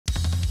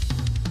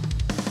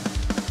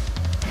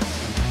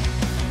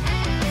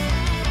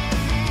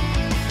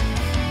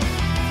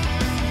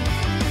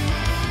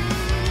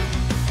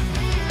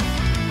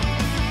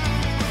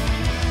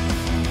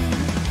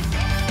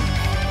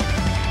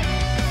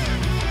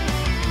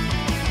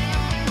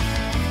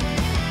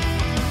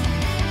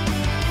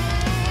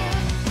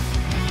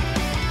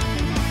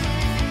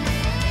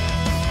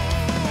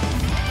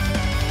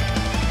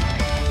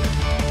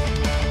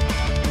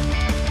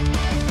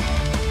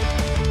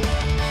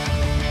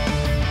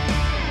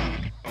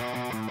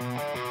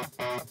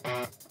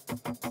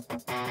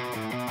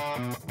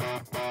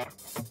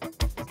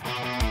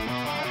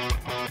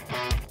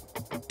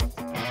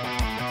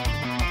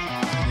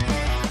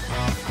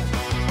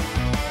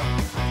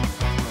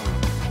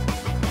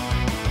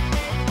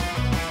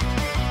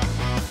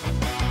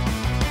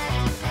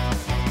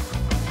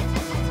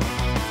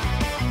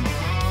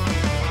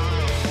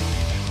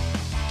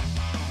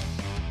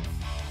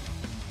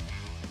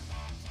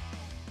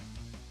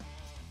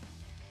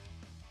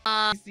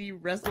BC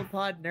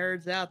WrestlePod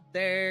nerds out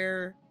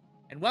there,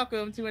 and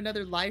welcome to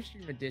another live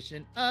stream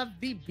edition of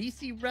the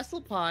BC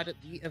WrestlePod,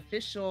 the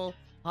official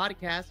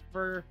podcast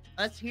for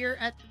us here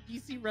at the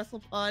BC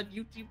WrestlePod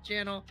YouTube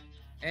channel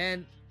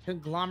and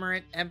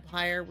conglomerate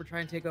empire. We're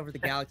trying to take over the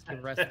galaxy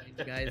of wrestling,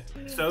 you guys.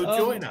 So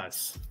join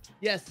us.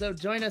 Yes, so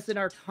join us in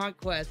our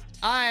conquest.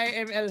 I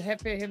am El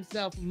Jefe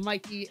himself,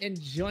 Mikey, and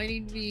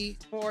joining me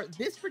for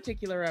this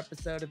particular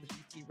episode of the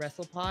BC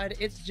WrestlePod,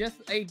 it's just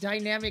a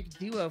dynamic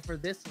duo for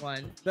this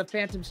one. The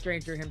Phantom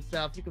Stranger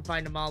himself. You can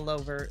find him all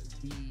over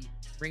the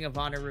Ring of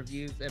Honor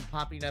reviews and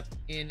popping up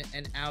in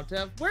and out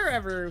of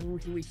wherever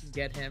we can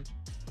get him.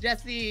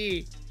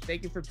 Jesse,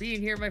 thank you for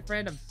being here, my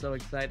friend. I'm so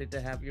excited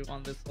to have you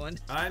on this one.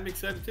 I'm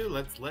excited too.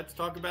 Let's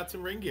talk about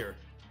some ring gear.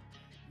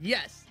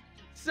 Yes.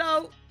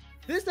 So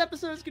this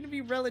episode is going to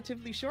be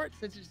relatively short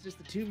since it's just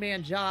a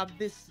two-man job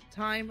this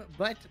time,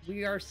 but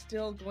we are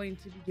still going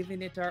to be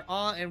giving it our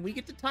all, and we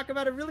get to talk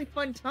about a really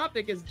fun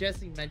topic, as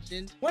Jesse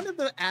mentioned. One of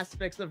the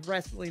aspects of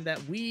wrestling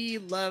that we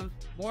love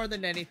more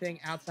than anything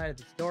outside of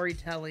the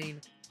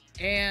storytelling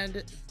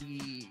and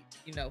the,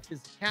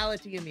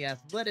 physicality and the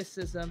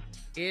athleticism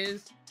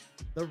is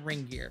the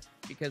ring gear,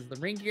 because the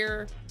ring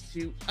gear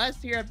to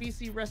us here at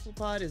BC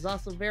WrestlePod is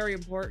also very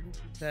important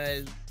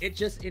because it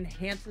just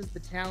enhances the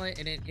talent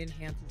and it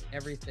enhances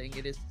everything.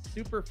 It is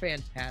super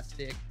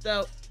fantastic.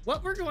 So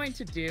what we're going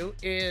to do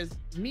is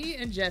me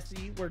and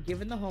Jesse were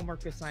given the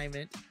homework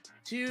assignment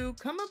to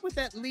come up with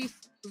at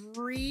least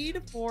 3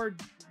 to 4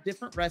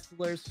 different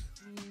wrestlers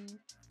who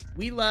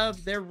we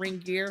love their ring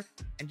gear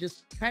and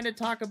just kind of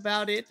talk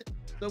about it.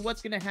 So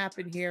what's going to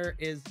happen here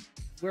is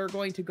we're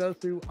going to go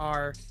through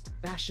our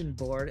fashion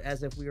board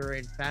as if we were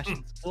in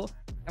fashion school,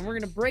 and we're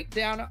going to break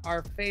down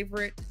our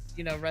favorite,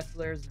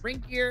 wrestlers'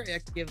 ring gear,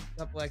 give a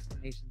couple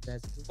explanations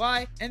as to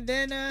why, and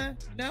then,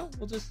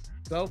 we'll just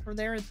go from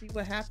there and see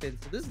what happens.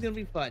 So this is going to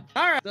be fun.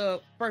 All right.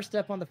 So first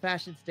up on the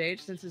fashion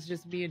stage, since it's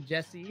just me and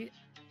Jesse,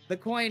 the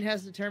coin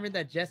has determined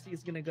that Jesse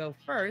is going to go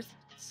first.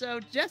 So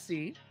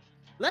Jesse,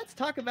 let's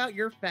talk about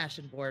your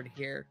fashion board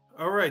here.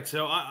 All right,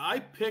 so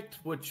I picked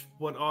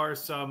what are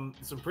some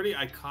pretty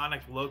iconic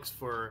looks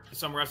for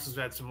some wrestlers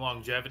who had some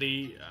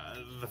longevity.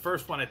 The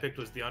first one I picked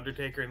was The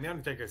Undertaker, and The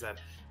Undertaker's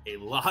had a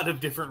lot of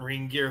different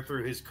ring gear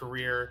through his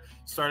career.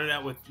 Started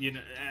out with, and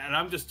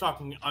I'm just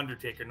talking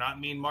Undertaker, not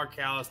Mean Mark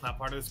Callis, not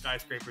part of the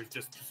Skyscrapers,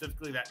 just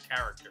specifically that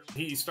character.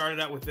 He started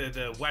out with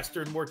the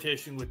Western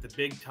Mortician with the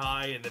big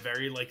tie and the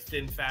very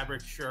thin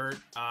fabric shirt,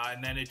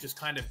 and then it just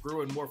kind of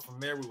grew and more from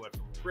there. We went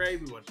from gray,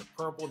 we went to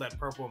purple. That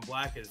purple and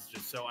black is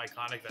just so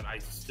iconic that I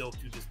still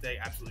to this day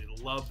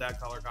absolutely love that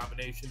color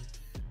combination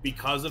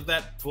because of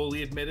that,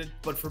 fully admitted.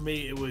 But for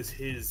me, it was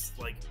his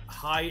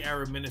high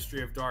era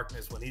Ministry of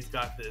Darkness when he's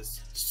got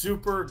this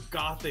super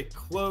gothic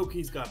cloak.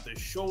 He's got the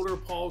shoulder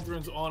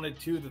pauldrons on it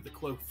too that the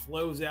cloak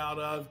flows out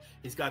of.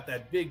 He's got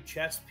that big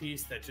chest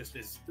piece that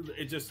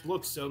it just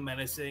looks so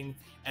menacing.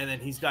 And then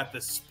he's got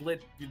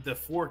the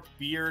forked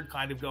beard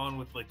kind of going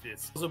with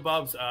this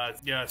above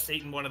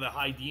Satan, one of the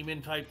high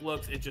demon type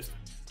looks. It just,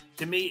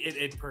 to me,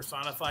 it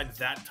personified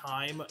that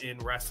time in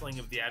wrestling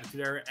of the Attitude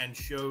Era and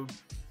showed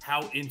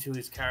how into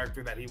his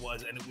character that he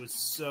was, and it was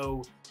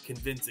so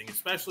convincing,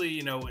 especially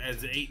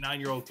as an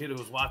 8-9-year-old kid who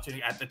was watching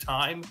at the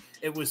time.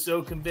 It was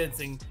so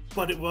convincing,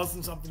 but it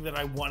wasn't something that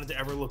I wanted to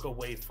ever look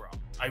away from.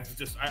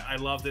 I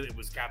loved it. It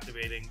was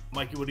captivating.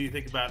 Mikey, what do you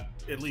think about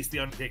at least the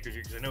Undertaker's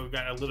here? Because I know we've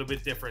got a little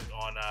bit different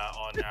on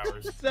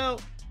ours. So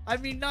I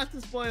mean, not to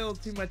spoil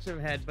too much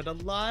of head, but a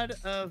lot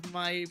of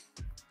my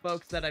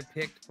folks that I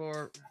picked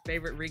for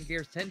favorite ring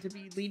gears tend to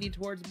be leaning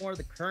towards more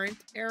the current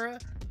era.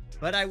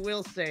 But I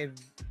will say,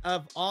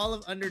 of all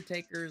of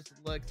Undertaker's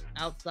looks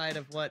outside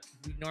of what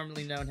we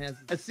normally known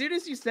as soon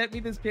as you sent me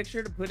this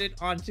picture to put it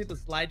onto the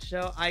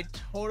slideshow, I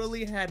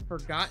totally had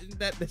forgotten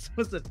that this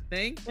was a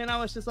thing. And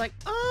I was just like,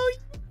 oh,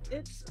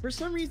 it's for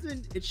some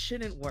reason it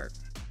shouldn't work.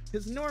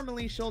 Because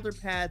normally shoulder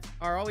pads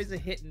are always a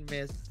hit and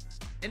miss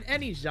in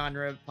any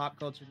genre of pop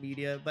culture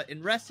media. But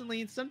in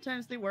wrestling,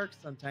 sometimes they work,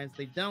 sometimes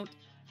they don't.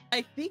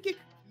 I think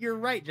you're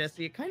right,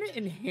 Jesse. It kind of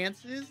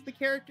enhances the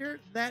character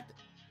that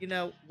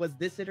was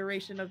this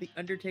iteration of the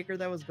Undertaker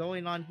that was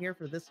going on here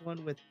for this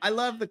one. I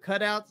love the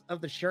cutouts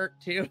of the shirt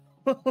too.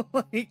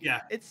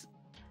 Yeah, it's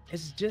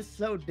just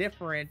so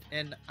different,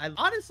 and I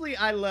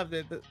love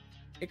it.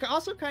 It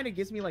also kind of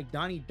gives me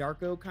Donnie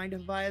Darko kind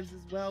of vibes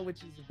as well, which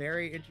is a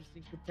very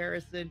interesting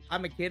comparison.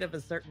 I'm a kid of a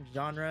certain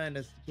genre and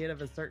a kid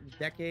of a certain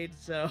decade,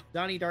 so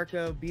Donnie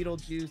Darko,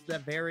 Beetlejuice,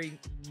 that very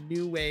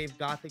new wave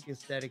gothic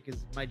aesthetic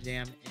is my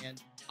jam,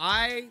 and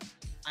I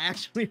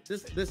actually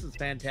this is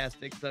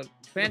fantastic. So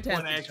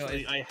fantastic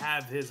choice. I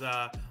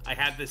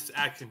have this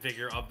action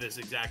figure of this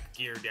exact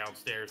gear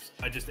downstairs.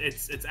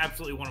 It's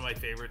absolutely one of my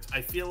favorites.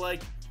 I feel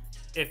like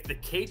if the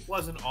cape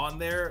wasn't on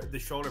there, the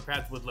shoulder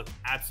pads would look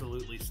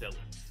absolutely silly.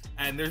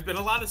 And there's been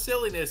a lot of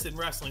silliness in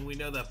wrestling, we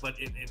know that, but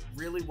it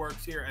really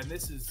works here. And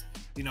this is,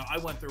 I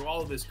went through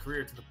all of his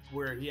career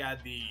where he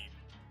had the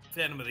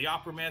Phantom of the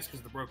Opera mask because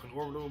of the broken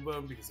orbital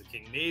bone because of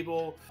King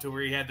Mabel, to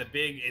where he had the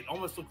big, it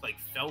almost looked like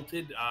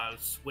felted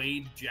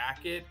suede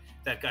jacket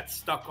that got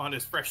stuck on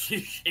his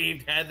freshly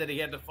shaved head that he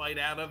had to fight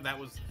out of. That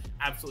was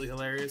absolutely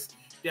hilarious.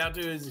 Down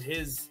to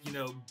his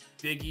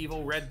big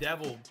evil Red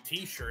Devil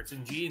t-shirts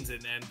and jeans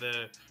and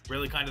the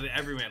really kind of the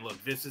everyman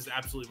look. This is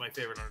absolutely my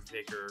favorite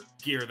Undertaker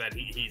gear that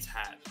he's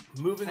had.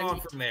 Moving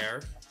on from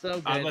there. So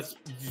good.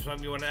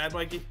 You want to add,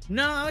 Mikey?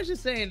 No, I was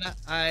just saying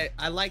I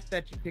like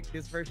that you picked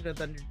this version of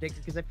the Undertaker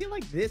because I feel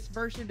like this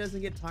version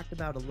doesn't get talked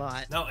about a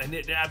lot. No, and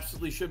it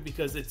absolutely should,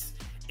 because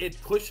it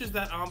pushes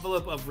that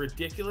envelope of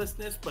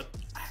ridiculousness, but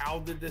how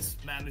did this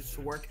manage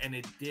to work? And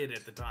it did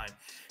at the time.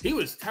 He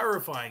was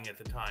terrifying at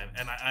the time,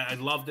 and I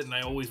loved it, and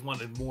I always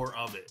wanted more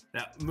of it.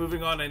 Now,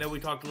 moving on, I know we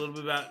talked a little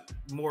bit about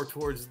more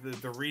towards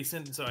the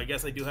recent, so I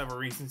guess I do have a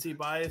recency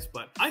bias,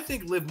 but I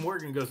think Liv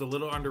Morgan goes a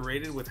little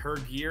underrated with her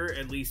gear,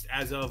 at least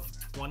as of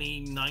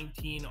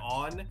 2019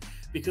 on,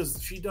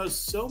 because she does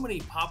so many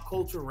pop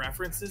culture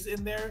references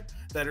in there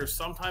that are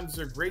sometimes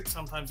they're great,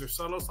 sometimes they're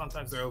subtle,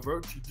 sometimes they're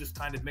overt. She just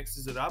kind of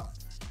mixes it up,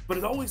 but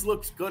it always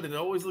looks good, and it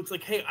always looks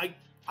like, hey,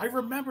 I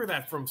remember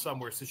that from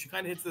somewhere. So she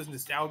kind of hits those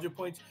nostalgia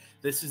points.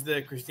 This is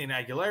the Christina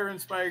Aguilera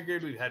inspired gear.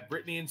 We've had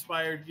Britney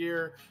inspired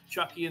gear,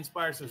 Chucky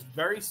inspired. So it's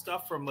very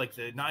stuff from like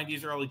the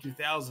 90s, early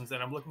 2000s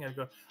that I'm looking at and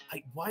go,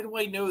 why do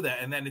I know that?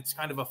 And then it's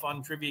kind of a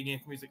fun trivia game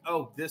for me. It's like,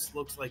 oh, this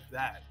looks like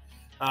that.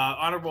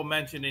 Honorable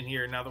mention in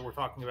here, now that we're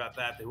talking about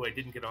that, who I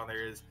didn't get on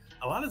there, is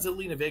a lot of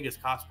Zelina Vega's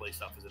cosplay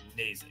stuff is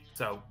amazing.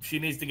 So she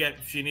needs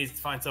to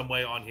find some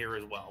way on here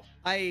as well.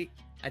 I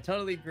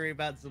totally agree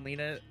about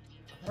Zelina.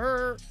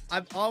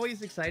 I'm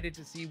always excited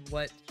to see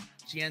what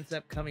she ends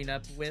up coming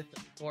up with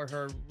for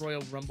her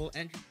Royal Rumble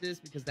entrances,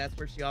 because that's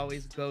where she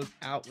always goes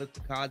out with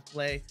the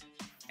cosplay.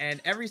 And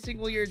every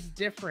single year it's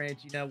different,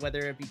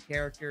 whether it be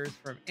characters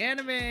from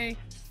anime,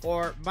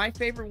 or my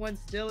favorite one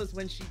still is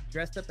when she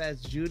dressed up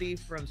as Judy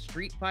from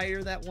Street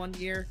Fighter that one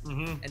year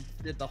and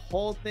did the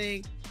whole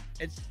thing.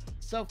 It's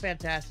so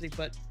fantastic.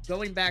 But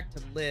going back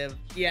to Liv,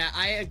 yeah,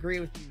 I agree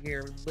with you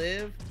here.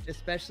 Liv,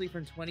 especially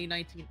from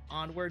 2019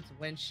 onwards,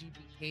 when she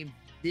became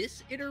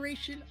this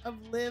iteration of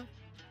Liv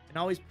and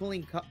always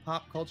pulling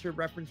pop culture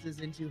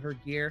references into her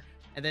gear,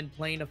 and then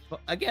playing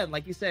again,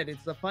 like you said,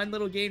 it's a fun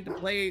little game to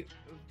play.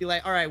 Be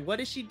like, all right, what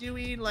is she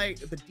doing? Like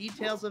the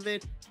details of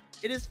it.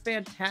 It is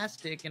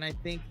fantastic, and I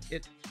think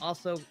it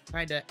also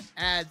kind of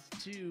adds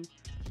to,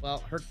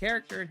 well, her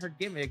character and her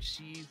gimmick.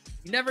 You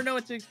never know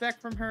what to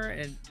expect from her,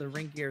 and the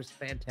ring gear is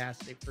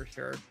fantastic for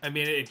sure. I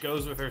mean, it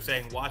goes with her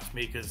saying, watch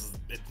me, because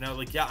it's now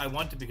like, yeah, I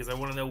want to, because I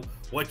want to know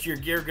what's your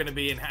gear going to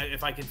be and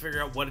if I can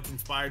figure out what it's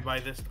inspired by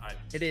this time.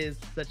 It is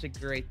such a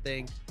great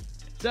thing.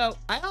 So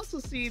I also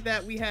see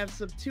that we have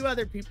two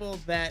other people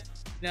that,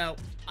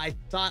 I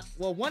thought,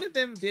 well, one of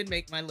them did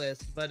make my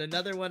list, but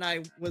another one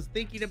I was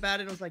thinking about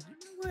it. I was like, you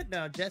know what?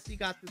 No, Jesse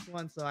got this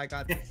one, so I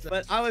got this.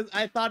 But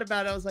I thought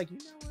about it. I was like, you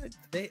know what?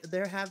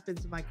 There have been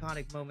some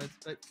iconic moments,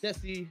 but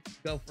Jesse,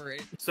 go for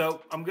it.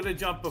 So I'm going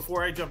to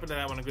before I jump into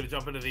that one, I'm going to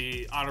jump into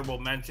the honorable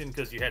mention,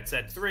 because you had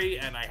said 3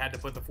 and I had to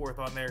put the 4th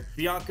on there.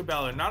 Bianca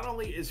Belair. Not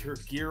only is her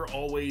gear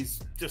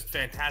always just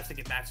fantastic,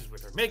 it matches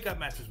with her makeup,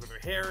 matches with her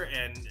hair,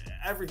 and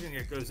everything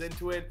that goes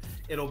into it.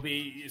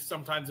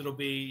 Sometimes it'll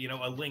be,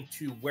 a link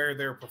to where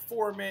they're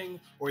performing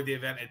or the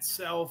event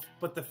itself.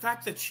 But the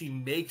fact that she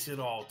makes it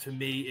all, to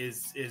me,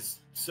 is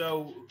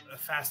so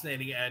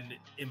fascinating and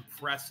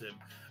impressive.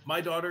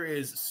 My daughter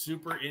is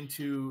super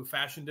into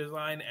fashion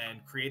design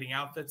and creating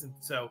outfits, and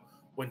so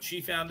when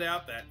she found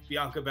out that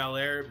Bianca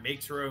Belair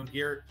makes her own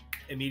gear,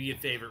 immediate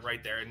favorite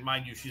right there. And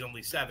mind you, she's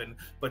only 7,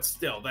 but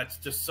still, that's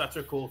just such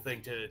a cool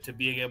thing to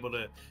being able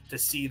to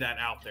see that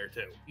out there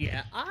too.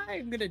 Yeah,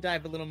 I'm gonna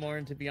dive a little more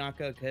into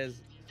Bianca,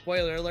 because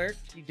spoiler alert,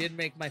 she did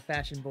make my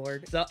fashion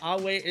board. So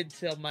I'll wait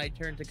until my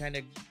turn to kind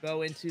of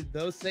go into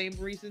those same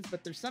reasons,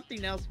 but there's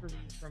something else for me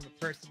from a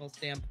personal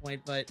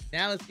standpoint. But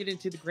now let's get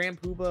into the grand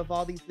poobah of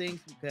all these things,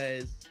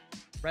 because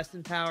Rest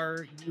in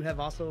Power, you have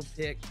also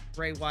picked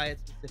Bray Wyatt,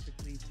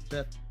 specifically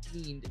the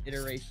Fiend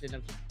iteration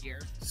of the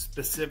gear.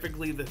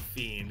 Specifically the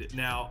Fiend.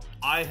 Now,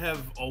 I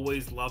have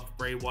always loved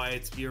Bray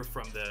Wyatt's gear,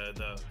 from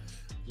the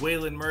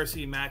Waylon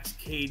Mercy, Max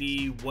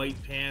Cady, white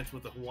pants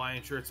with the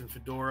Hawaiian shirts and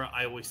fedora.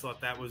 I always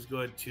thought that was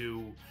good.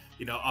 To,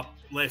 up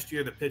last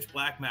year, the Pitch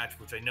Black match,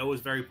 which I know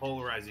is very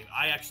polarizing.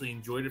 I actually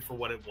enjoyed it for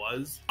what it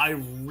was. I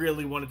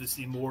really wanted to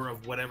see more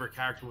of whatever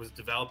character was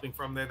developing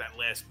from there. That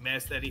last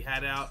mask that he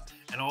had out,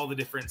 and all the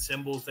different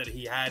symbols that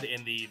he had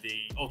in the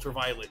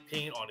ultraviolet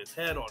paint on his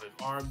head, on his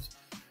arms.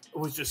 It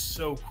was just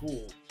so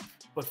cool.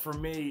 But for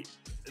me,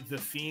 the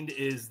Fiend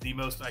is the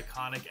most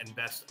iconic and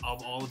best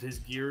of all of his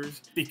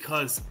gears,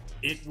 because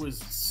it was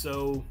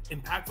so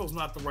impactful is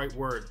not the right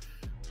word,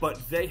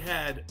 but they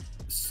had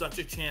such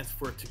a chance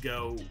for it to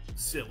go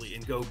silly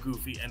and go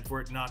goofy and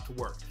for it not to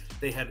work.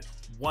 They had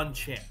one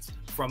chance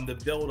from the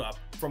build-up,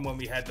 from when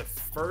we had the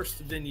first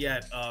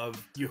vignette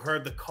of you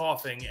heard the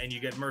coughing and you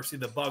get Mercy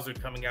the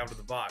Buzzard coming out of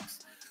the box,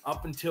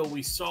 up until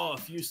we saw a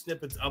few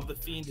snippets of the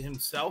Fiend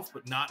himself,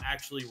 but not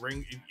actually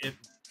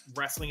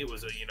wrestling, it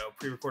was a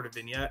pre-recorded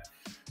vignette,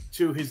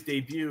 to his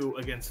debut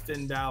against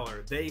Finn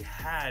Balor, they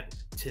had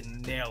to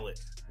nail it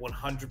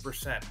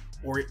 100%,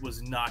 or it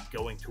was not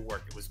going to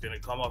work. It was going to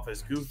come off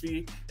as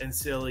goofy and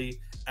silly,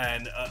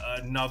 and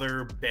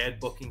another bad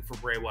booking for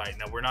Bray Wyatt.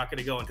 Now, we're not going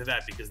to go into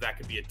that because that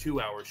could be a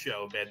 2-hour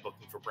show, bad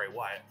booking for Bray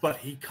Wyatt. But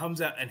he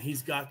comes out and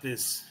he's got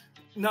this,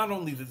 not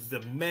only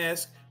the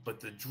mask, but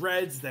the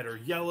dreads that are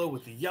yellow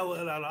with the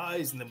yellowed out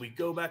eyes. And then we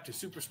go back to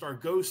Superstar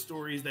Ghost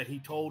stories that he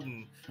told,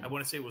 and I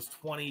want to say it was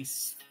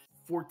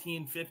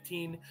 2014,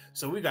 15.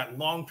 So we got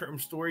long-term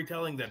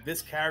storytelling that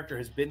this character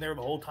has been there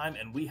the whole time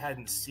and we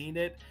hadn't seen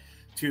it.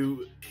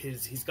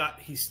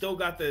 He's still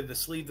got the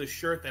sleeveless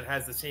shirt that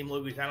has the same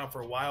logo he's had on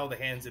for a while, the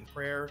hands in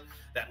prayer,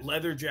 that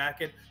leather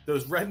jacket,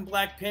 those red and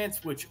black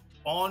pants, which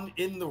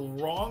in the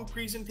wrong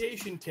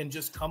presentation can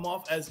just come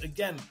off as,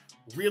 again,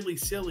 really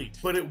silly,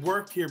 but it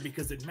worked here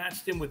because it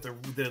matched him with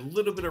the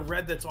little bit of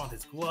red that's on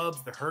his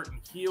gloves, the hurt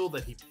and heel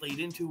that he played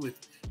into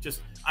with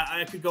just,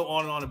 I could go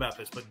on and on about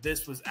this, but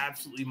this was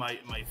absolutely my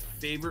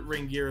favorite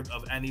ring gear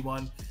of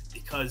anyone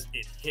because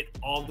it hit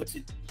all that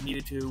it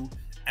needed to,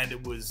 and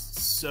it was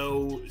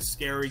so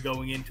scary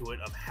going into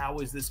it of how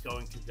is this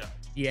going to go.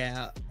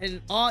 Yeah,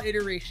 in all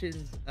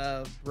iterations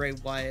of Bray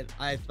Wyatt,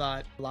 I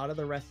thought a lot of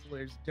the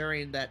wrestlers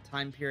during that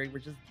time period were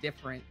just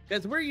different.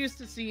 Because we're used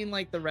to seeing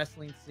like the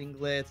wrestling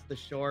singlets, the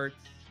shorts,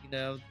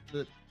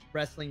 the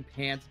wrestling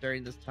pants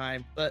during this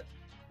time. But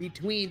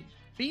between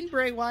being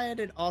Bray Wyatt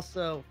and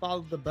also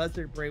follow the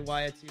buzzard Bray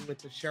Wyatt too with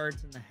the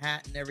shirts and the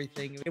hat and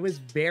everything, it was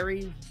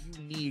very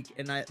unique.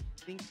 And I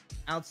think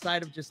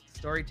outside of just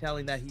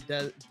storytelling that he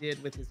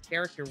did with his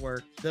character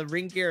work, the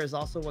ring gear is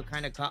also what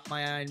kind of caught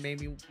my eye and made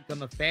me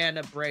become a fan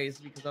of Bray's,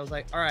 because I was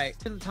like, all right,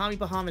 the Tommy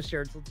Bahama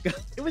shirts, let's go.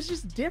 It was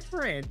just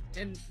different.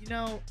 And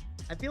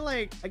I feel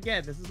like,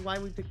 again, this is why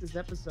we picked this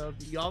episode.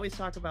 We always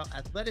talk about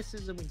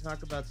athleticism, we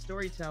talk about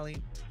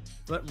storytelling,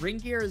 but ring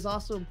gear is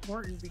also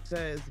important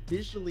because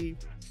visually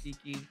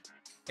speaking,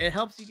 it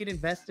helps you get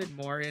invested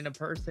more in a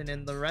person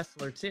and the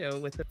wrestler too.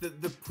 With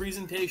the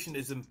presentation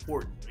is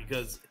important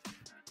because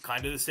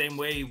kind of the same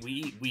way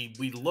we eat.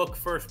 We look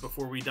first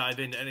before we dive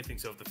into anything.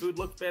 So if the food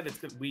looks bad, it's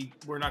good.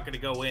 We're not going to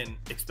go in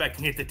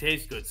expecting it to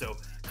taste good. So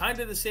kind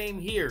of the same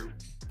here.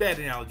 Bad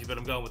analogy, but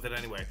I'm going with it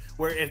anyway.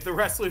 Where if the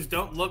wrestlers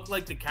don't look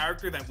like the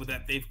character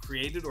that they've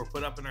created or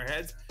put up in our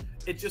heads,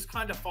 it just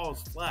kind of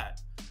falls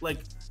flat. Like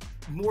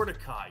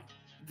Mordecai.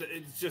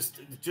 It's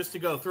just to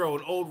go throw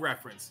an old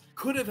reference,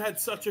 could have had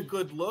such a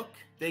good look.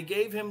 They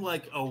gave him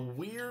like a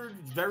weird,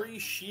 very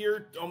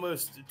sheer,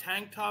 almost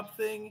tank top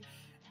thing,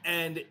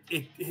 and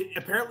it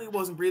apparently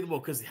wasn't breathable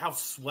because how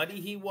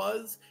sweaty he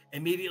was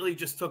immediately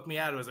just took me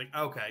out. I was like,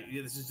 okay,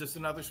 this is just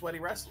another sweaty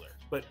wrestler.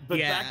 But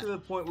yeah. Back to the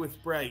point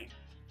with Bray,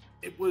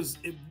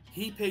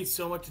 he paid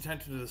so much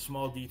attention to the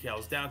small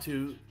details, down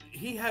to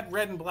he had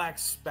red and black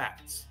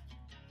spats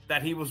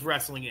that he was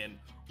wrestling in,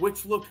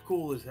 which looked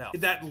cool as hell.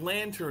 That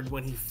lantern,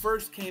 when he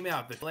first came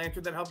out, the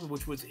lantern that helped him,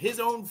 which was his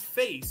own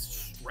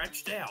face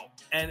stretched out,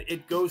 and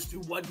it goes to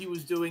what he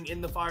was doing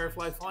in the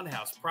Firefly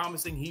Funhouse,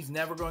 promising he's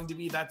never going to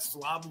be that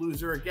slob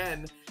loser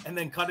again, and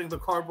then cutting the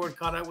cardboard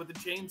cutout with a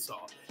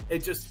chainsaw.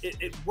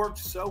 It worked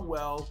so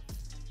well,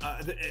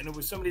 and it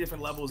was so many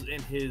different levels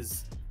in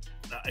his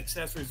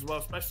accessories as well,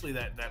 especially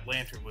that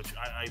lantern, which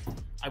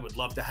I would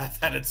love to have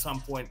that at some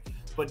point.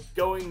 But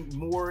going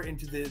more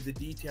into the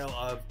detail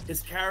of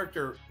his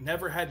character,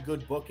 never had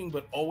good booking,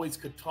 but always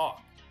could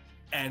talk.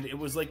 And it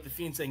was like the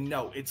Fiend saying,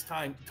 no, it's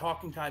time,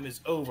 talking time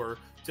is over,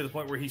 to the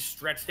point where he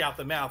stretched out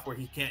the mouth where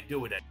he can't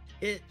do it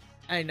anymore.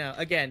 I know,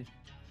 again,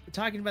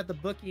 talking about the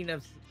booking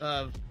of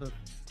the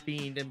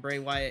Fiend and Bray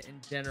Wyatt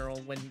in general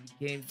when he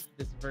became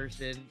this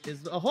version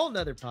is a whole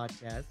nother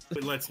podcast.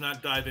 But let's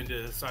not dive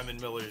into Simon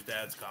Miller's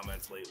dad's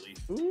comments lately.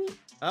 Ooh,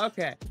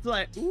 okay. It's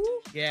like,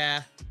 ooh,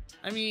 yeah.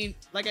 I mean,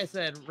 like I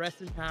said,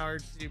 rest in power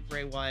to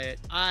Bray Wyatt.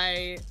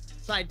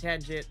 Side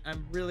tangent,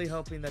 I'm really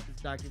hoping that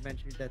this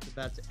documentary that's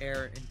about to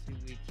air in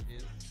 2 weeks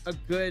is a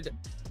good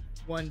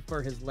one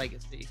for his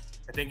legacy.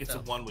 I think it's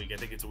 1 week. I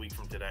think it's a week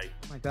from today.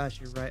 Oh my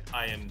gosh, you're right.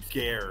 I am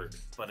scared,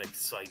 but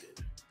excited.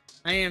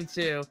 I am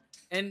too.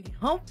 And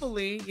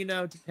hopefully,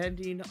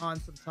 depending on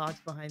some talks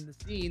behind the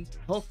scenes,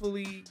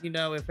 hopefully,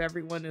 if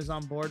everyone is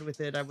on board with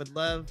it, I would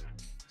love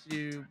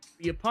to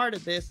be a part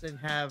of this and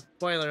have,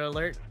 spoiler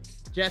alert,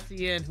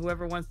 Jesse and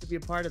whoever wants to be a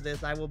part of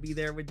this, I will be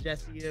there with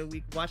Jesse.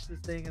 We watch this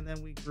thing and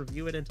then we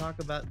review it and talk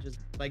about just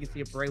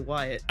legacy of Bray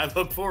Wyatt. I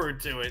look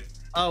forward to it.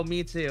 Oh,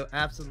 me too.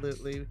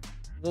 Absolutely.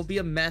 We'll be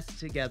a mess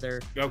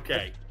together.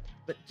 Okay.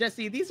 But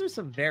Jesse, these are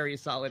some very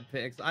solid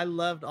picks. I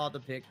loved all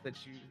the picks that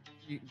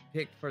you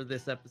picked for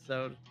this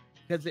episode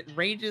because it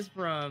ranges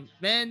from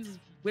men's,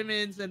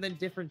 women's, and then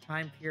different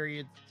time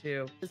periods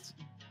too. It's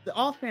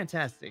all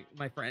fantastic,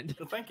 my friend.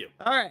 Well, thank you.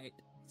 All right.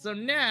 So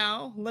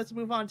now let's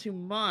move on to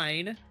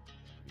mine.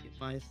 Get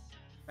my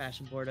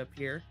fashion board up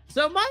here.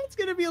 So mine's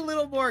gonna be a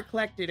little more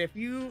eclectic. If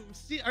you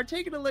are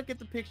taking a look at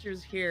the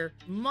pictures here,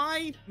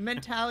 my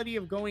mentality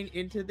of going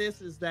into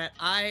this is that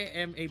I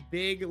am a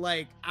big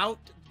out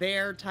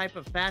there type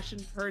of fashion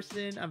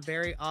person. I'm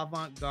very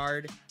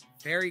avant-garde.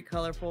 Very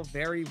colorful,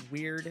 very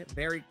weird,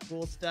 very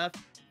cool stuff.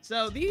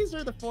 So these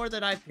are the 4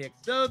 that I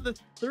picked. So the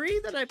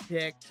 3 that I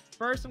picked,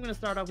 first I'm going to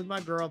start off with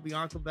my girl,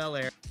 Bianca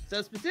Belair.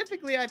 So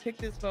specifically, I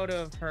picked this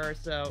photo of her.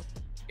 So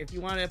if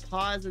you want to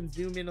pause and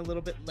zoom in a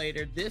little bit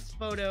later, this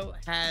photo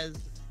has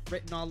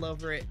written all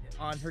over it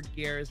on her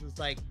gear. It's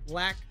like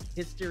Black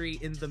History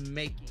in the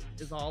Making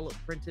is all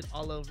printed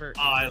all over.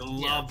 Oh, I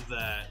love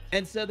that.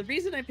 And so the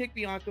reason I picked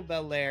Bianca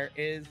Belair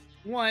is,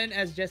 one,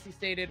 as Jesse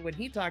stated when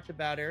he talked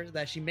about her,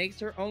 that she makes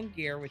her own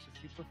gear, which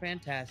is super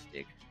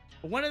fantastic.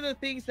 But one of the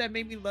things that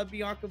made me love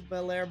Bianca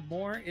Belair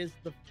more is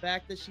the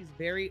fact that she's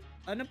very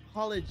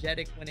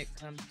unapologetic when it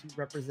comes to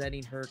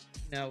representing her,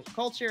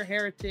 culture,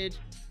 heritage,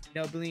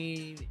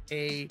 being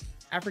a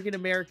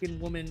African-American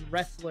woman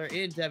wrestler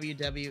in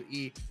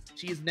WWE.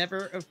 She is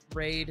never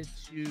afraid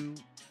to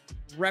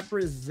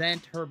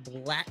represent her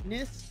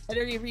blackness at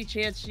every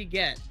chance she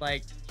gets.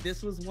 Like,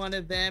 this was one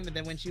of them. And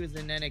then when she was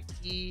in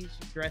NXT, she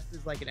dressed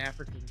as like an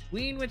African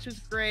queen, which was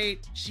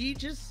great. She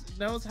just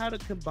knows how to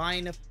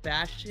combine a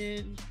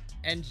fashion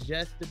and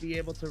just to be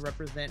able to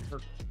represent her,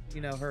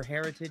 her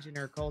heritage and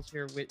her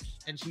culture,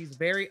 and she's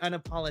very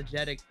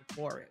unapologetic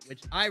for it,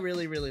 which I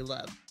really, really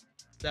love.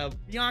 So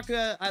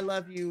Bianca, I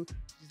love you.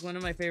 She's one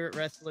of my favorite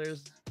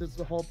wrestlers.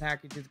 The whole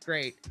package is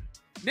great.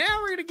 Now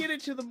we're gonna get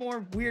into the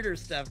more weirder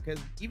stuff, because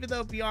even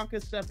though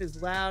Bianca's stuff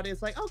is loud,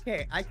 it's like,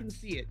 okay, I can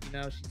see it.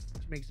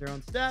 She makes her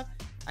own stuff.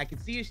 I can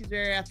see it. She's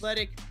very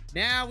athletic.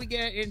 Now we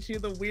get into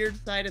the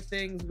weird side of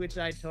things, which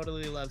I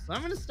totally love. So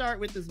I'm going to start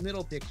with this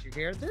middle picture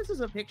here. This is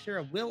a picture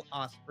of Will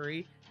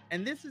Ospreay,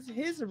 and this is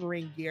his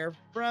ring gear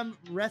from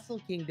Wrestle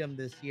Kingdom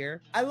this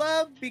year. I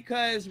love,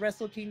 because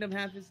Wrestle Kingdom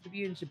happens to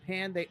be in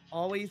Japan, they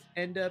always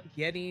end up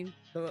getting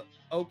the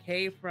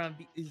okay from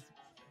these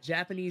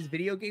Japanese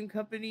video game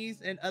companies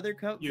and other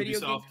video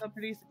game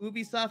companies,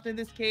 Ubisoft in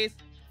this case.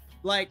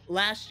 Like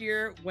last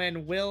year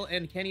when Will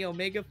and Kenny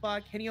Omega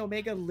fought, Kenny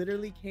Omega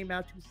literally came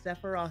out to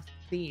Sephiroth's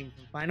theme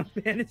from Final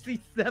Fantasy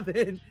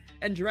VII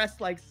and dressed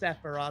like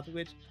Sephiroth,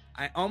 which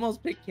I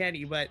almost picked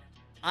Kenny, but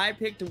I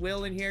picked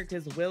Will in here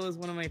because Will is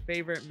one of my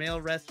favorite male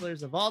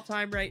wrestlers of all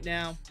time right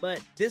now. But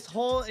this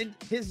whole,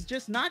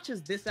 not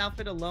just this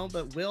outfit alone,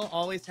 but Will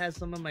always has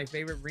some of my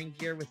favorite ring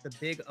gear with the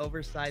big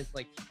oversized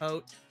like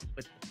coat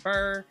with the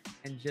fur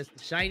and just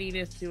the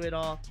shininess to it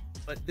all.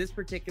 But this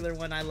particular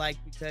one I like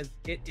because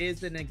it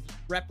is a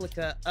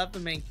replica of the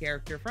main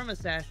character from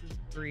Assassin's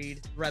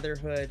Creed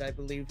Brotherhood, I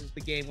believe is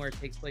the game where it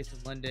takes place in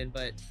London,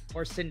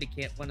 or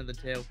Syndicate, one of the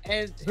two.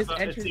 And his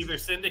entrance, it's either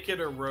Syndicate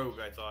or Rogue,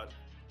 I thought.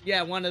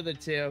 Yeah, one of the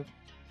two.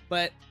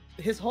 But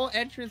his whole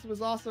entrance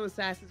was also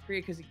Assassin's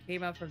Creed because he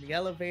came out from the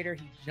elevator.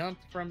 He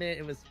jumped from it.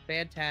 It was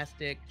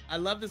fantastic. I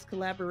love this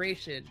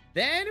collaboration.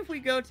 Then if we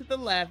go to the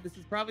left, this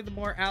is probably the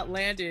more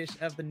outlandish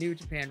of the New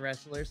Japan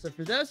wrestlers. So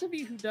for those of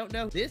you who don't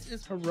know, this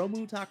is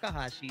Hiromu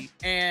Takahashi.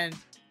 And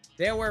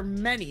there were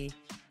many,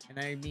 and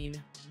I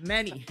mean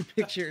many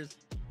pictures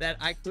that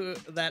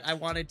I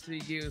wanted to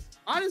use.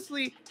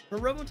 Honestly,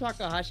 Hiromu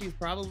Takahashi is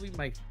probably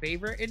my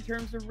favorite in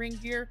terms of ring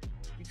gear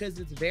because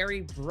it's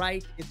very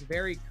bright, it's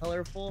very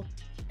colorful,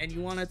 and you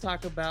want to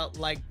talk about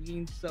like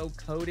being so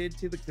coded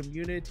to the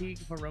community.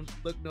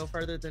 Look no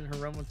further than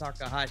Hiromu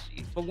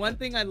Takahashi. But one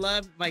thing I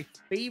love, my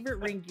favorite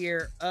ring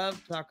gear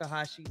of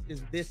Takahashi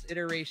is this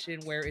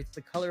iteration where it's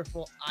the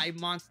colorful eye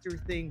monster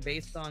thing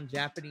based on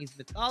Japanese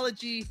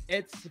mythology.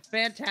 It's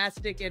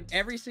fantastic, and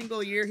every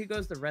single year he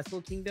goes to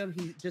Wrestle Kingdom,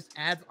 he just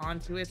adds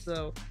onto it.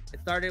 So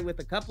it started with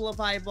a couple of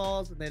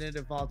eyeballs, and then it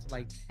evolved to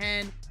like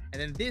 10.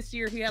 And then this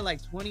year he had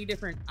like 20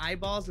 different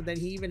eyeballs, and then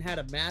he even had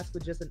a mask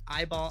with just an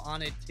eyeball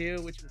on it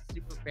too, which was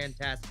super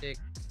fantastic.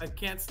 I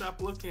can't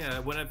stop looking at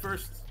it. When at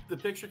first the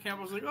picture came,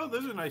 I was like, oh,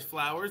 those are nice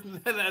flowers.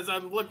 And then as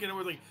I'm looking, I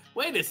was like,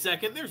 wait a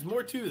second, there's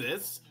more to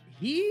this.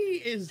 He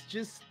is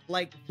just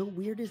like the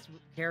weirdest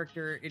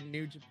character in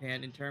New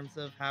Japan in terms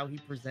of how he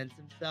presents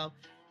himself.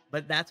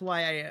 But that's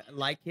why I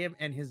like him,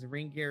 and his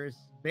ring gear is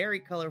very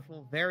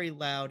colorful, very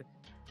loud,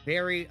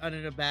 very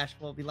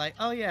unabashful. Be like,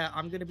 oh yeah,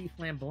 I'm gonna be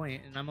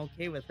flamboyant, and I'm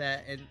okay with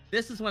that. And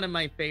this is one of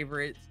my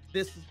favorites.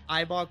 This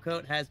eyeball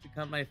coat has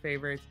become my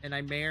favorites, and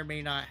I may or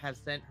may not have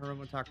sent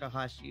Hiromu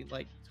Takahashi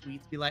like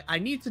tweets, be like, I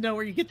need to know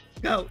where you get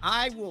this coat.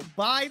 I will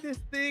buy this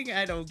thing.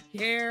 I don't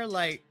care.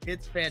 Like,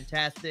 it's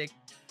fantastic.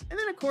 And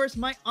then of course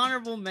my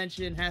honorable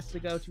mention has to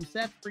go to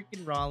Seth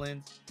freaking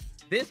Rollins.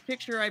 This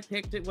picture I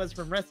picked, it was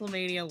from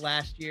WrestleMania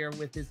last year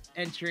with his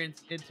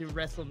entrance into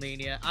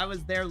WrestleMania. I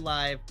was there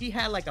live. He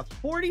had like a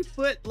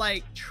 40-foot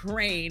like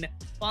train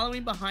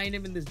following behind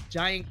him in this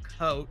giant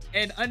coat.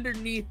 And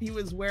underneath he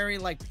was wearing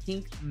like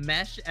pink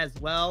mesh as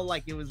well.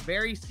 Like it was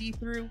very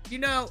see-through. You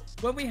know,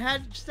 when we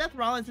had Seth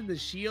Rollins in the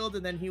Shield,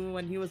 and then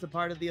when he was a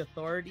part of the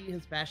Authority,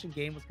 his fashion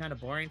game was kind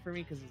of boring for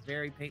me because it's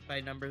very paint by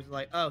numbers.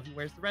 Like, oh, he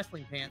wears the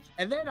wrestling pants.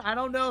 And then I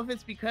don't know if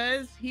it's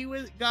because he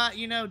got,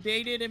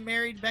 dated and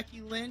married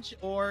Becky Lynch,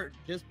 or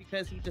just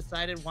because he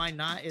decided why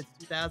not. It's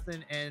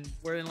 2000 and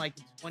we're in like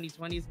the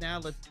 2020s now.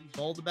 Let's be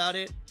bold about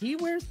it. He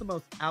wears the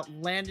most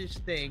outlandish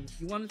things.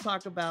 You want to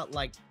talk about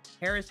like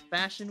Paris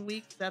Fashion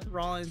Week? Seth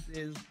Rollins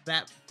is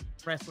that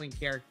wrestling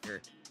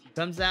character. He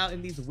comes out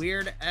in these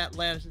weird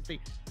Atlantis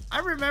things. I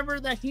remember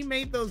that he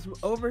made those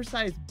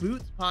oversized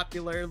boots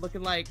popular,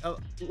 looking like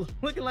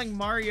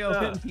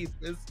Mario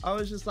pieces. I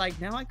was just like,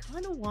 now I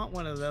kind of want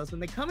one of those, and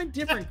they come in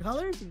different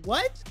colors.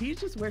 What? He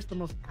just wears the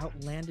most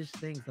outlandish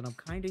things, and I'm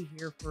kind of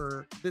here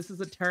for. This is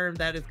a term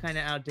that is kind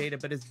of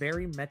outdated, but it's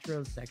very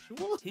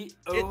metrosexual. He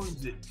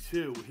owns it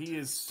too. He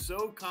is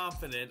so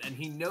confident, and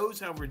he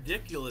knows how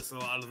ridiculous a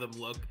lot of them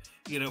look,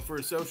 you know, for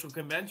a social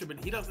convention,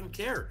 but he doesn't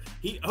care.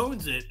 He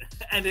owns it,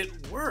 and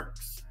it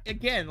works.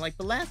 Again, like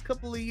the last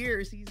couple of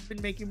years, he's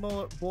been making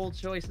more bold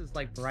choices,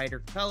 like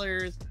brighter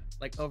colors,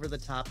 like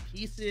over-the-top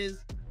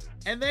pieces.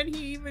 And then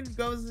he even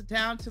goes to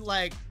town to,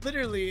 like,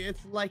 literally,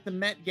 it's like the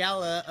Met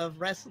Gala of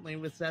wrestling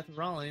with Seth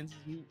Rollins.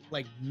 You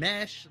like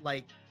mesh,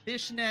 like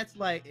fishnets,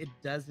 like it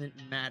doesn't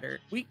matter.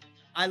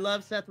 I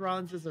love Seth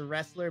Rollins as a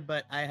wrestler,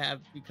 but I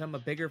have become a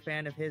bigger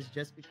fan of his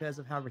just because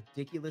of how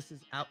ridiculous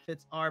his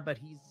outfits are. But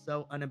he's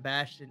so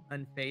unabashed and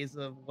unfazed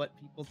of what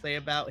people say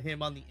about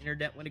him on the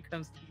internet when it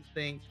comes to these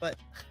things. But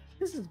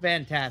this is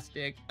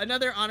fantastic.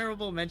 Another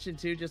honorable mention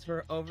too, just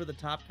for over the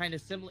top, kind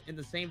of similar in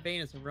the same vein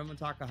as Hiromu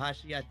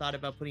Takahashi. I thought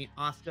about putting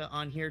Asuka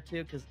on here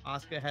too, because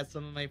Asuka has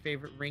some of my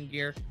favorite ring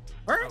gear.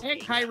 Her and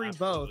Kairi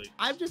both.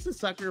 I'm just a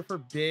sucker for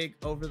big,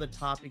 over the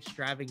top,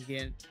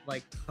 extravagant,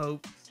 like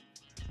coats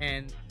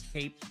and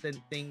capes and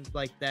things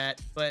like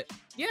that. But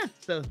yeah,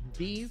 so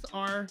these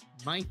are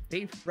my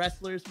favorite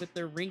wrestlers with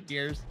their ring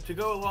gears. To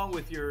go along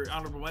with your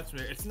honorable mention,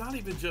 it's not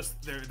even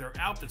just their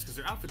outfits, because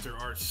their outfits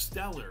are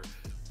stellar,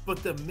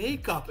 but the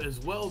makeup as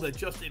well that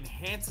just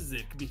enhances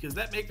it, because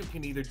that makeup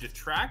can either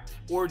detract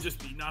or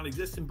just be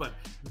non-existent. But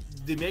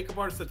the makeup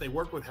artists that they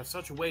work with have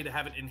such a way to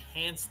have it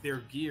enhance their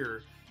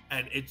gear,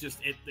 and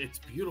it's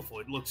beautiful.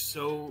 It looks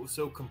so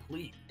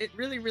complete. It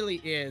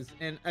really is.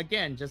 And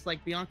again, just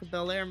like Bianca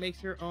Belair makes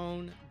her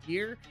own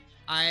gear,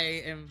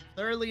 I am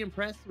thoroughly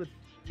impressed with,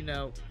 you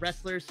know,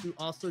 wrestlers who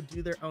also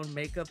do their own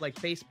makeup, like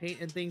face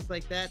paint and things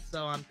like that.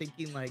 So I'm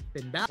thinking like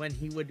Finn Balor, when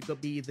he would go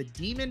be the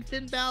demon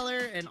Finn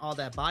Balor, and all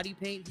that body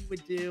paint he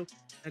would do.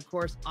 And of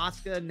course,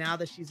 Asuka, now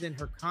that she's in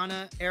her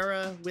Kana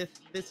era with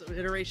this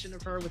iteration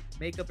of her with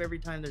makeup every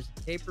time there's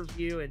a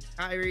pay-per-view. And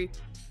Kairi.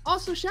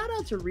 Also, shout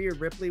out to Rhea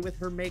Ripley with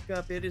her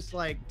makeup. It is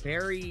like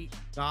very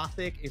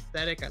gothic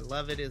aesthetic. I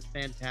love it. It's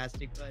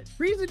fantastic. But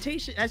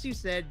presentation, as you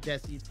said,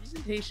 Jesse,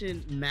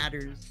 presentation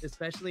matters,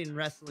 especially in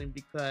wrestling,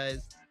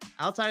 because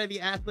outside of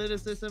the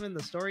athleticism and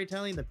the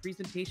storytelling, the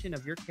presentation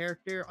of your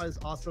character is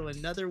also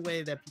another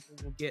way that people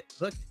will get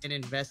hooked and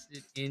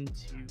invested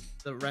into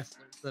the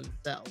wrestlers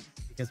themselves.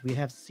 Because we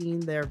have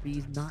seen there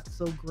be not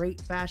so great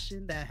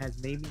fashion that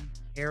has made me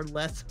care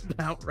less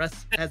about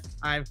wrestling as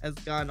time has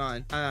gone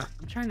on. I'm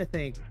trying to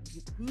think,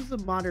 who's a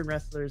modern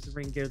wrestler's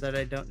ring gear that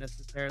I don't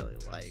necessarily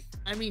like?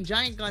 I mean,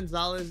 Giant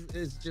Gonzalez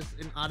is just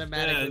an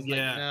automatic. Like,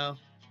 no.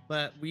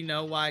 But we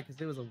know why,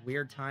 because it was a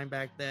weird time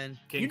back then.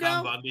 King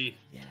Kong Bundy.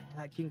 Yeah,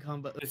 King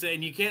Kong Bundy.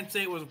 And you can't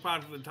say it was a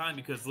product of the time,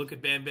 because look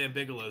at Bam Bam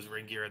Bigelow's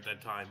ring gear at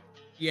that time.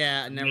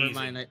 Yeah, never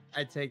mind.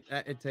 I take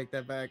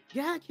that back.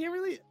 Yeah, I can't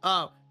really.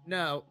 Oh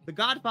no, The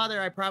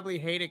Godfather. I probably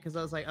hate it because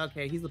I was like,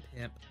 okay, he's a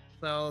pimp.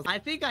 So I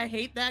think I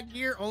hate that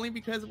gear only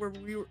because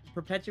we were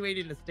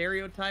perpetuating a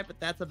stereotype, but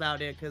that's about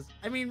it. Because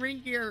I mean,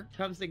 ring gear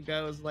comes and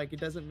goes. Like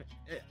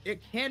it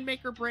can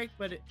make or break,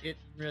 but it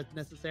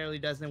necessarily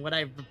doesn't. What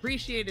I've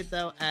appreciated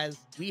though, as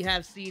we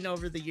have seen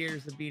over the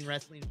years of being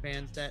wrestling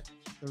fans, that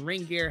the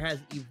ring gear has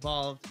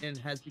evolved and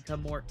has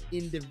become more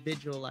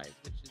individualized,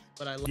 which is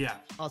what I love. Yeah.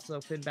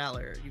 Also, Finn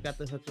Balor, you got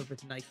the hook up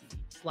with Nike.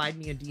 Slide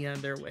me a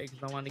DM their way,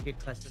 because I want to get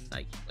custom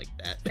Nike like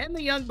that. And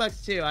the Young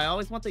Bucks too. I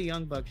always want the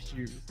Young Bucks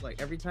shoes. Like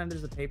every time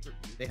there's a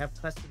pay-per-view, they have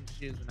custom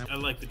shoes. And I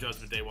like the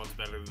Judgment Day ones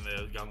better than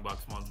the Young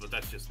Bucks ones, but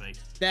that's just me.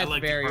 That's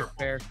like very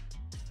fair.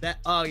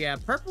 Oh yeah,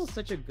 purple's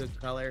such a good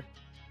color.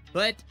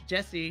 But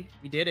Jesse,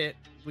 we did it.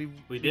 We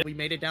did. We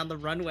made it down the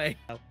runway.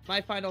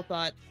 My final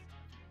thoughts: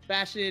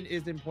 fashion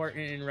is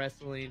important in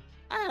wrestling.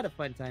 I had a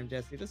fun time,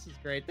 Jesse. This is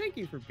great. Thank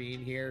you for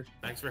being here.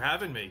 Thanks for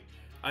having me.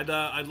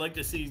 I'd like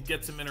to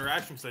get some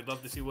interaction, because I'd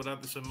love to see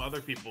some other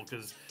people,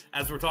 because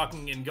as we're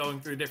talking and going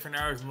through different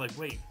hours, I'm like,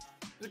 wait,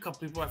 there's a couple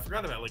people I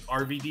forgot about, like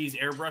RVD's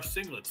airbrush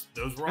singlets.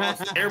 Those were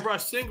awesome.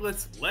 Airbrush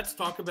singlets. Let's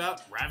talk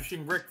about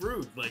Ravishing Rick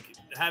Rude, like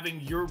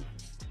having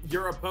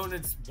your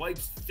opponent's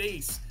wife's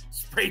face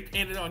spray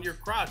painted on your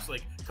crotch.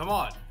 Like, come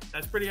on,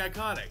 that's pretty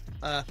iconic.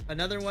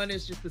 Another one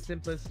is just the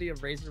simplicity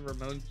of Razor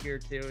Ramon's gear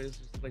too. Is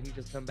just when he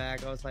just come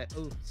back, I was like,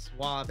 oh,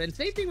 suave. And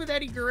same thing with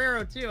Eddie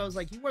Guerrero too. I was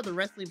like, he wore the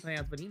wrestling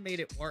pants, but he made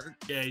it work.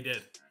 Yeah, he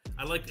did.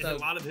 I liked a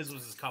lot of his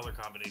color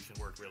combination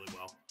worked really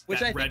well.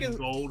 Which I red think and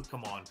gold,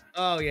 come on.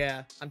 Oh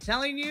yeah, I'm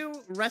telling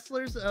you,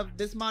 wrestlers of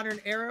this modern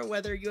era,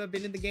 whether you have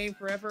been in the game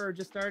forever or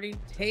just starting,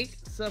 take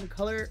some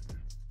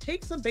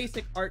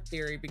basic art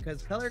theory,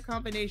 because color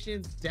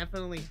combinations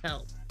definitely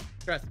help.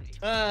 Trust me.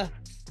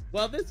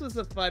 Well, this was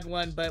a fun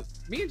one, but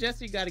me and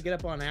Jesse got to get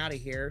up on out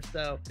of here.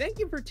 So thank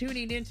you for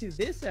tuning into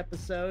this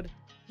episode.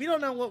 We don't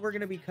know what we're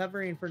going to be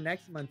covering for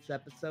next month's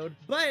episode,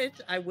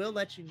 but I will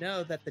let you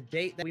know that the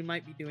date that we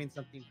might be doing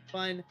something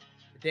fun,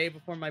 the day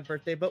before my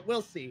birthday, but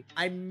we'll see.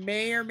 I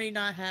may or may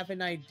not have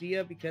an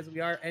idea because we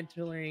are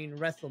entering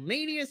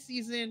WrestleMania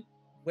season,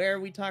 where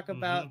we talk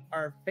about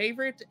our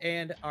favorite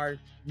and our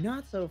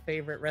not so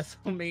favorite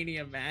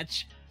WrestleMania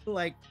match.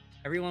 Like,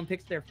 everyone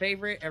picks their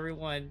favorite,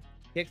 everyone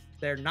picks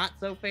their not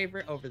so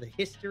favorite over the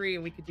history,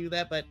 and we could do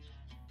that, but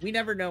we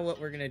never know what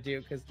we're going to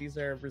do because these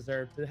are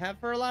reserved to have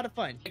for a lot of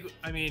fun.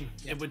 I mean,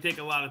 it would take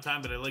a lot of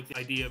time, but I like the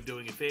idea of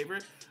doing a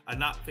favorite, a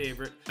not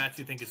favorite match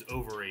you think is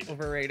overrated.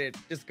 Overrated.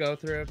 Just go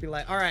through it. Be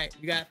like, all right,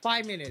 you got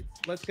 5 minutes.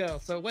 Let's go.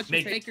 So what's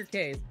your make your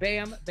case?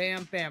 Bam,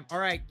 bam, bam. All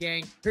right,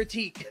 gang.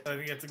 Critique. I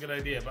think that's a good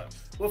idea, but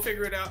we'll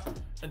figure it out.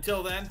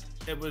 Until then,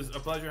 it was a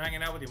pleasure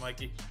hanging out with you,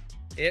 Mikey.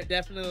 It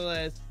definitely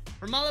was.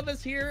 From all of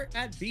us here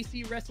at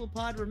BC Wrestle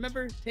Pod,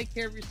 remember, take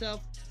care of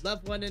yourself,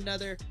 love one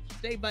another,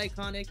 stay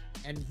Bi-Conic,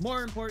 and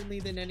more importantly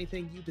than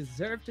anything, you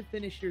deserve to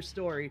finish your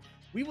story.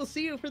 We will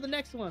see you for the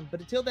next one,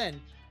 but until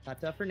then,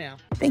 ta-ta for now.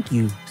 Thank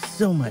you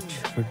so much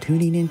for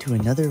tuning in to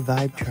another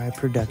Vibe Tribe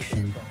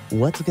production.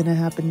 What's gonna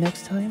happen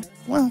next time?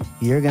 Well,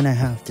 you're gonna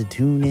have to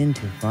tune in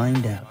to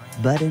find out.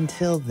 But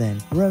until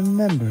then,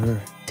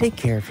 remember, take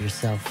care of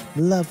yourself,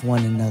 love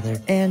one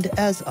another, and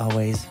as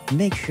always,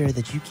 make sure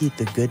that you keep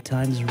the good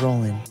times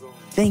rolling.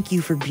 Thank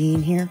you for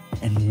being here,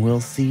 and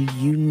we'll see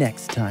you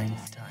next time.